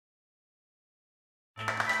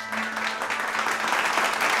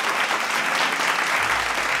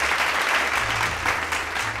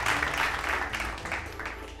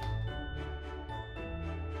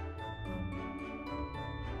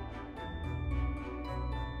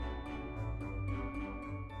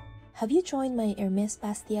Have you joined my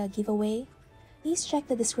 ℗𝒵𝒶𝓃 giveaway? Please check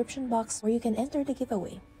the description box where you can enter the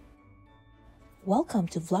giveaway. Welcome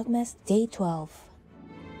to Vlogmas Day 12.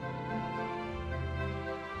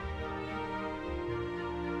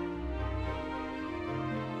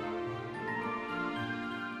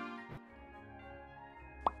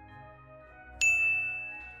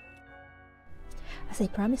 As I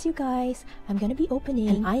promised you guys, I'm gonna be opening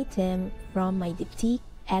an item from my Diptyque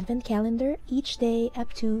Advent Calendar each day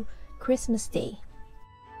up to Christmas Day.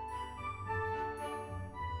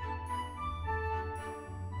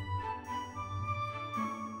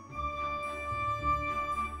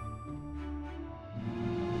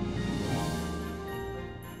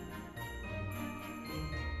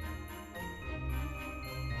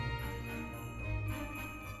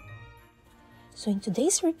 So in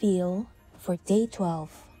today's reveal, for day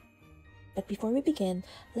 12. But before we begin,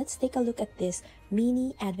 let's take a look at this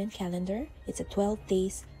mini advent calendar. It's a 12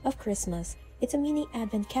 days of Christmas. It's a mini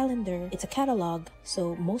advent calendar. It's a catalog,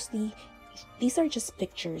 so mostly these are just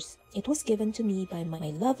pictures. It was given to me by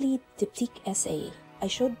my lovely Diptyque SA. I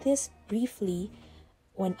showed this briefly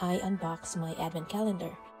when I unboxed my advent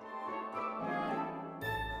calendar.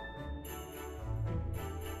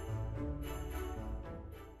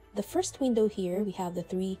 The first window here, we have the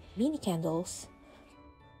 3 mini candles.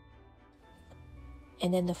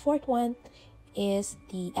 And then the 4th one is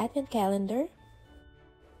the advent calendar.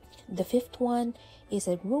 The 5th one is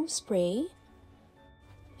a room spray.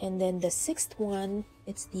 And then the 6th one,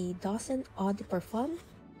 it's the Dozen Eau de Parfum.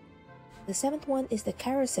 The 7th one is the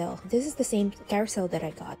carousel. This is the same carousel that I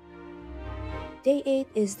got. Day 8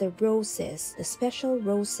 is the roses, the special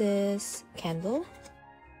roses candle.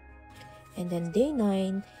 And then day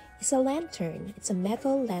 9 is a lantern. It's a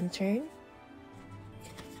metal lantern.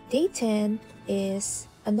 Day 10 is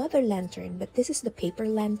another lantern, but this is the paper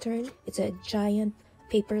lantern. It's a giant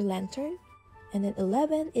paper lantern. And then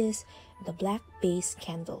 11 is the black base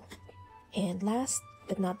candle. And last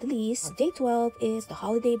but not the least, day 12 is the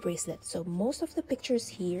holiday bracelet. So most of the pictures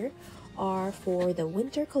here are for the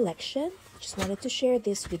winter collection. Just wanted to share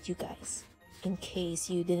this with you guys in case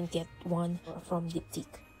you didn't get one from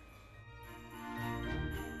Diptyque.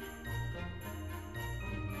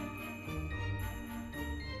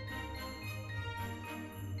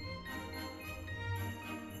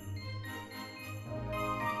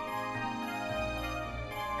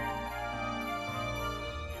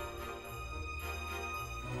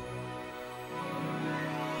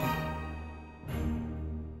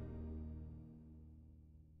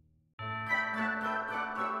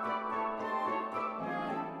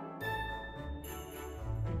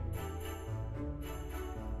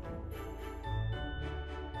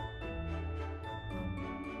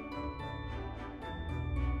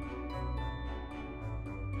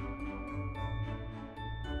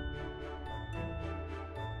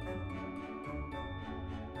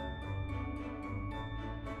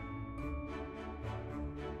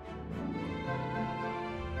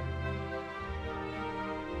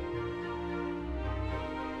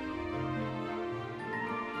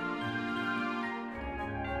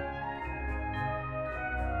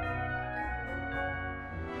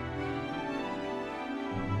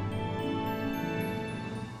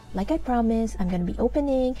 Like I promised, I'm going to be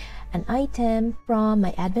opening an item from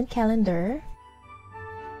my advent calendar.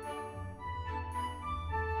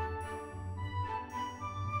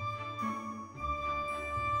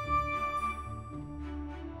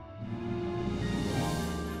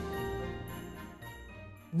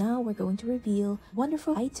 Now we're going to reveal a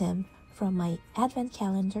wonderful item from my advent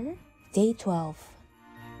calendar, day 12.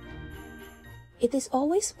 It is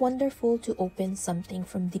always wonderful to open something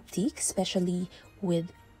from Diptyque, especially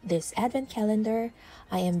with this advent calendar.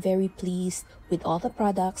 I am very pleased with all the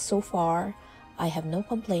products so far. I have no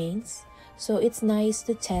complaints. So it's nice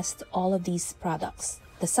to test all of these products.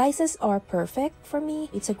 The sizes are perfect for me.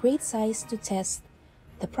 It's a great size to test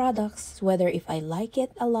the products, whether if I like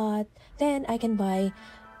it a lot, then I can buy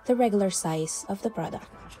the regular size of the product.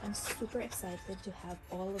 I'm super excited to have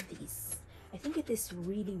all of these. I think it is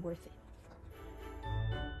really worth it.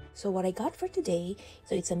 So what I got for today,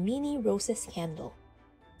 so it's a mini roses candle.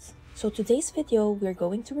 So today's video, we're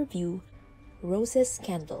going to review roses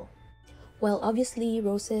candle. Well, obviously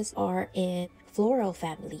roses are in floral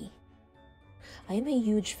family. I am a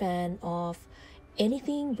huge fan of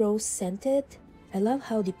anything rose scented. I love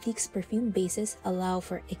how Diptyque's perfume bases allow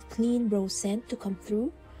for a clean rose scent to come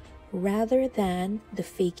through rather than the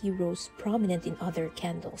fakey rose prominent in other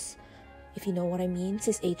candles. If you know what I mean, this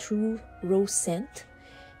is a true rose scent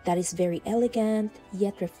that is very elegant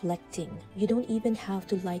yet reflecting. You don't even have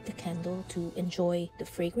to light the candle to enjoy the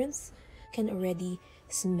fragrance. can already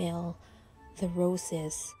smell the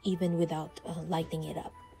roses even without lighting it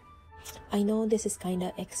up. I know this is kind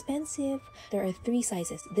of expensive. There are 3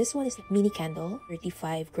 sizes. This one is a mini candle,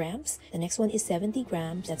 35 grams. The next one is 70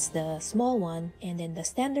 grams. That's the small one. And then the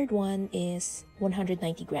standard one is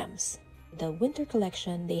 190 grams. The winter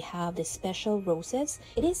collection, they have the special roses.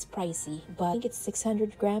 It is pricey, but I think it's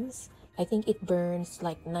 600 grams. I think it burns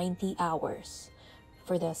like 90 hours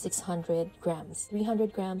for the 600 grams.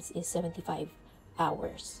 300 grams is 75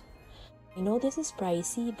 hours. I know this is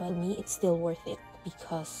pricey, but for me, it's still worth it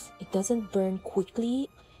because it doesn't burn quickly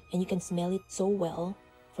and you can smell it so well.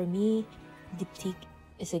 For me, Diptyque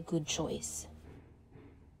is a good choice.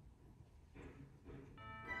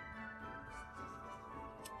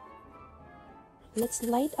 Let's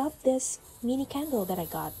light up this mini candle that I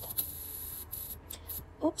got.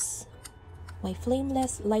 Oops, my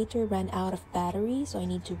flameless lighter ran out of battery, so I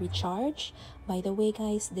need to recharge. By the way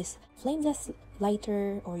guys, this flameless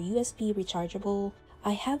lighter or USB rechargeable,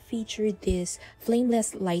 I have featured this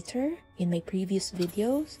flameless lighter in my previous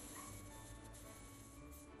videos.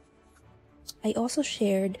 I also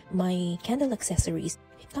shared my candle accessories.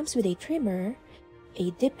 It comes with a trimmer,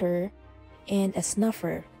 a dipper, and a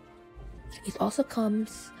snuffer. It also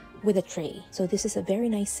comes with a tray. So this is a very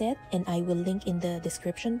nice set, and I will link in the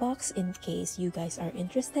description box in case you guys are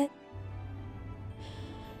interested.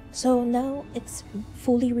 So now it's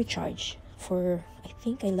fully recharged for, I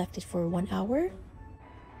think I left it for 1 hour.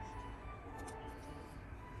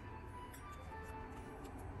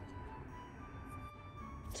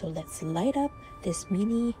 So let's light up this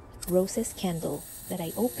mini roses candle that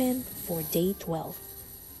I opened for day 12.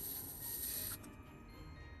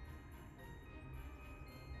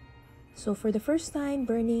 So for the first time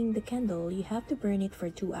burning the candle, you have to burn it for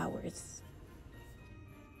 2 hours.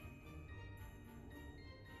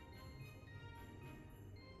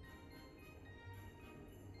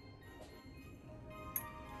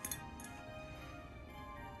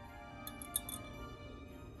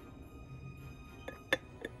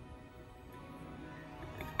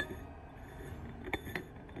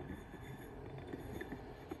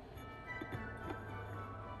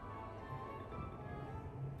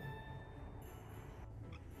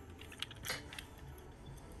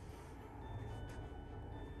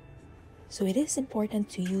 So it is important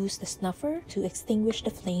to use the snuffer to extinguish the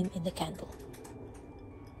flame in the candle.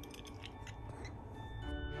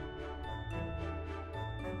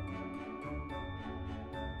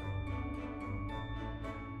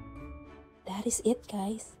 That is it,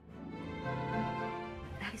 guys.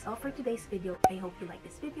 That is all for today's video. I hope you like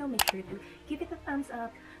this video. Make sure to give it a thumbs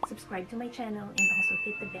up, subscribe to my channel, and also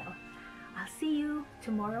hit the bell. I'll see you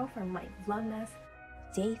tomorrow for my Vlogmas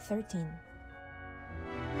Day 13.